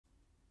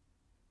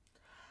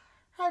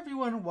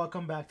everyone,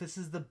 welcome back. This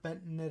is the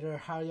Bent Knitter.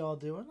 How y'all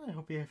doing? I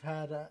hope you've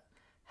had a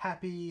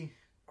happy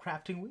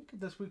crafting week.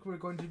 This week we're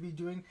going to be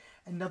doing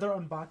another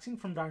unboxing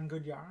from Darn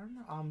Good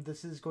Yarn.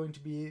 This is going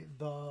to be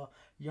the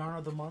Yarn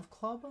of the Month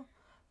Club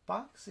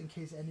box, in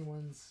case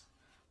anyone's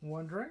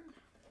wondering.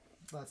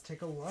 Let's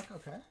take a look.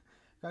 Okay,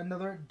 got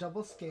another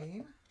double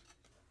skein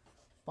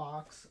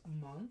box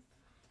month,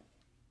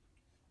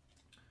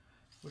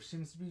 which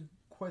seems to be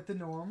quite the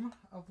norm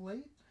of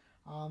late.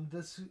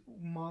 This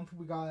month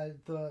we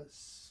got the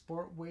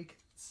Sport Wake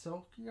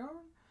Silk yarn,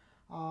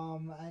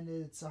 and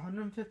it's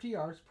 150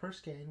 yards per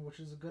skein, which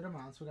is a good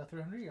amount, so we got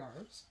 300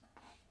 yards.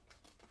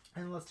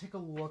 And let's take a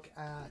look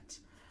at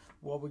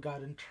what we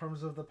got in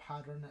terms of the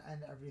pattern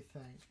and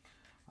everything.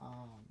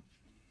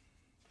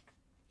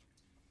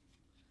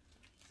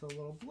 So a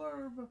little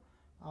blurb.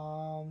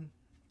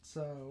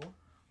 So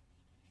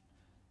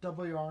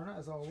double yarn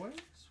as always.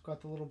 We've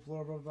got the little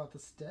blurb about the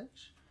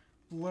stitch,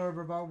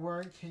 blurb about where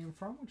it came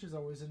from, which is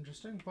always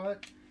interesting.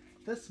 But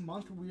this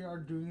month we are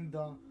doing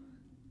the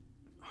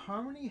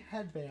Harmony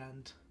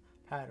headband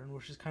pattern,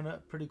 which is kind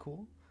of pretty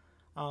cool.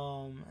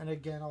 And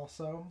again,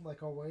 also,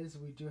 like always,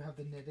 we do have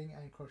the knitting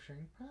and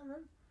crocheting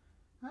pattern.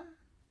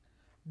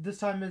 This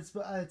time it's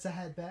a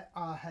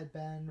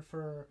headband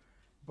for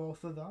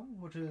both of them,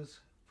 which is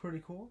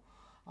pretty cool.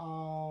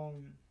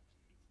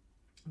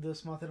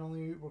 This month it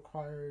only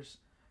requires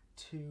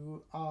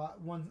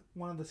one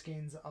of the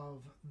skeins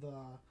of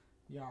the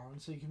yarn,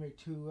 so you can make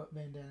 2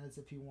 bandanas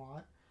if you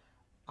want.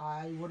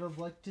 I would have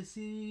liked to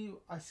see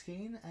a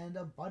skein and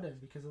a button,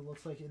 because it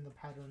looks like in the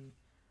pattern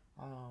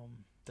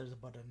there's a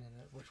button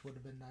in it, which would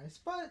have been nice,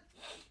 but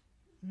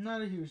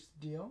not a huge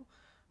deal.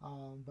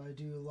 But I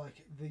do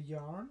like the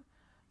yarn,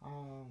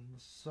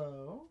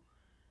 so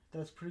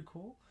that's pretty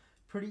cool,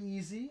 pretty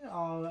easy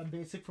and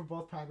basic for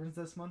both patterns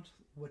this month,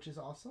 which is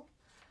awesome.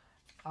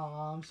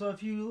 So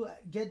if you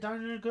get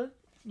Darn Good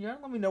Yarn,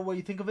 let me know what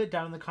you think of it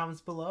down in the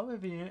comments below.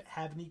 If you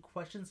have any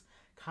questions,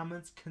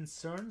 comments,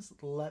 concerns,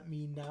 let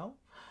me know.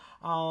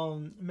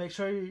 Make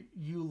sure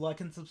you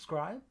like and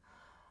subscribe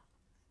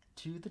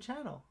to the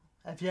channel.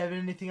 If you have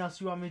anything else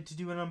you want me to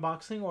do an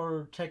unboxing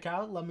or check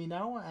out, let me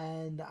know,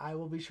 and I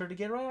will be sure to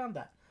get right on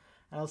that.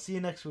 And I'll see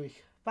you next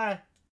week. Bye.